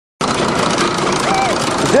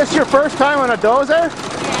this your first time on a dozer?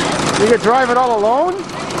 Yes. You could drive it all alone?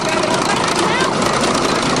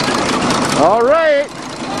 All right.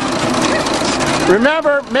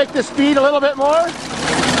 Remember, make the speed a little bit more.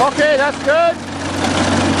 Okay, that's good.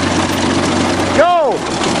 Go!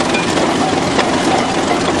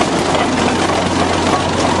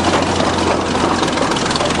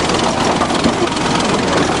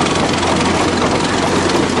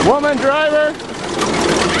 Woman driver.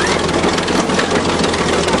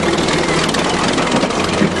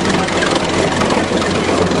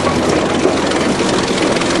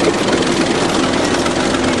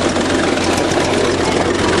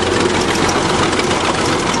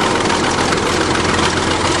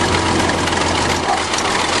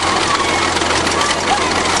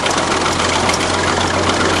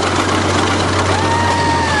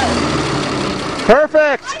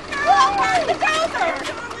 Perfect!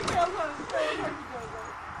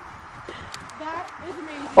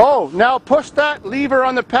 Oh, now push that lever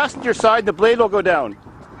on the passenger side, the blade will go down.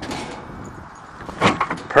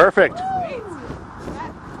 Perfect.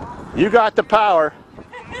 You got the power.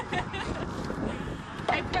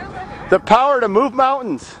 The power to move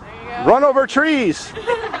mountains. Run over trees.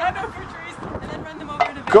 Run over trees and then run them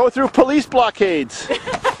over to Go through police blockades.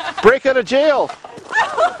 Break out of jail.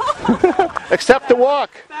 Except to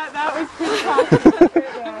walk. That was pretty classy.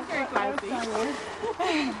 Very classy.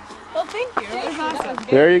 Well, thank you. That was awesome.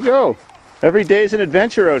 There you go. Every day's an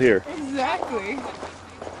adventure out here. Exactly.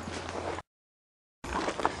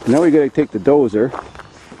 Now we gotta take the dozer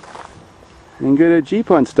and get a Jeep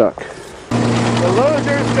unstuck. The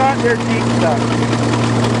losers got their Jeep stuck.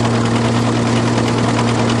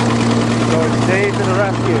 So it's Dave to the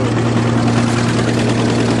rescue.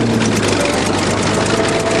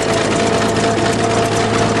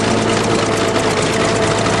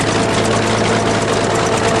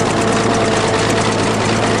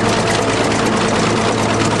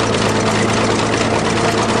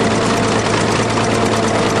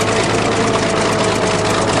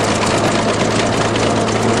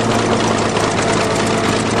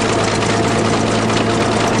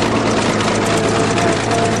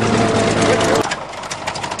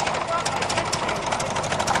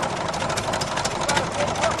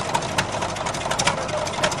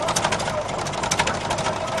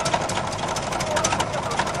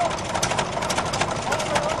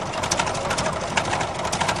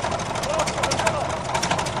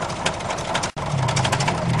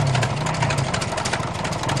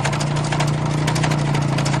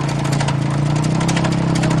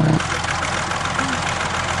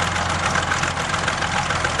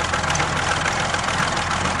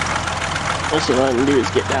 That's what I can do is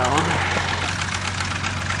get down.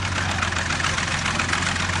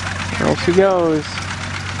 There she goes.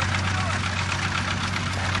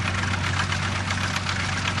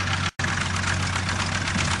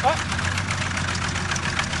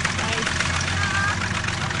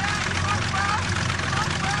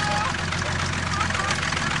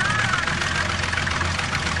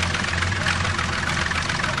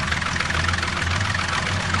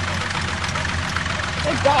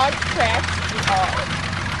 The dog cracks me up.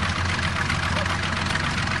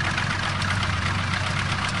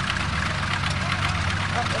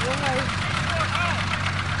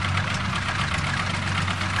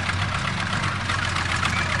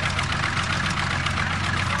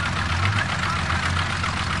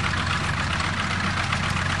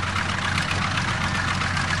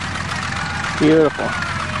 Beautiful.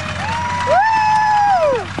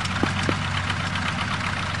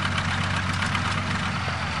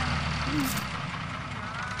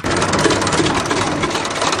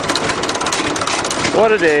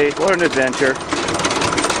 What a day, what an adventure.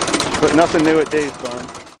 But nothing new at Dave's Farm.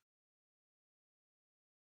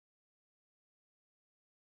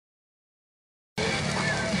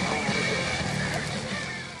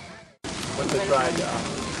 What's the try job?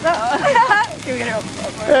 Can we get her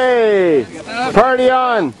Hey! Party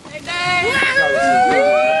on!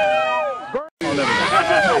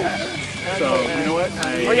 So, you know what?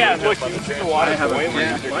 Oh yeah, look, you can the water. I have a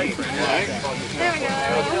There we go.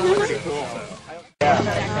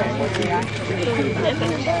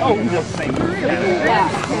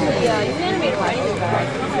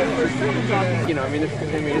 You know, I mean,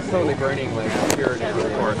 it's totally burning like pure nickel.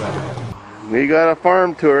 We got a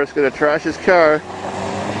farm tourist gonna trash his car.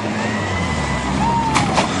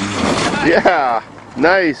 Yeah,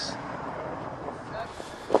 nice.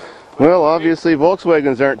 Well, obviously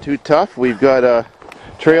Volkswagens aren't too tough. We've got a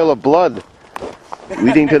trail of blood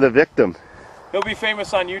leading to the victim. He'll be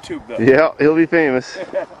famous on YouTube, though. Yeah, he'll be famous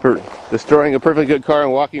for destroying a perfectly good car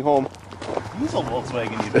and walking home. diesel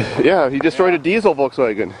Volkswagen you did. Yeah, he destroyed a diesel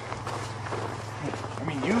Volkswagen. I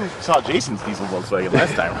mean, you saw Jason's diesel Volkswagen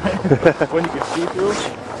last time, right? When you could see through.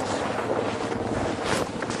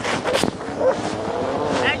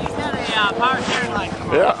 And you said a power steering light.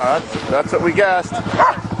 Yeah, that's what we guessed. No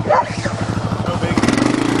big.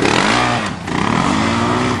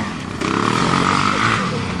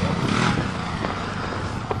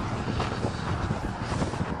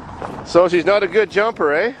 So she's not a good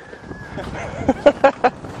jumper, eh?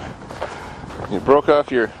 You broke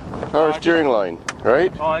off your power steering line,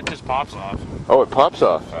 right? Oh, it just pops off. Oh, it pops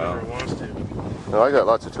off. Whoever wants to. No, I got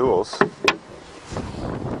lots of tools.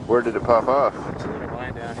 Where did it pop off? It's a little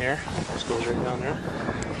line down here. Just goes right down there.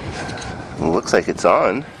 It looks like it's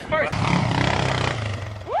on.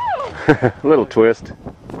 Little twist.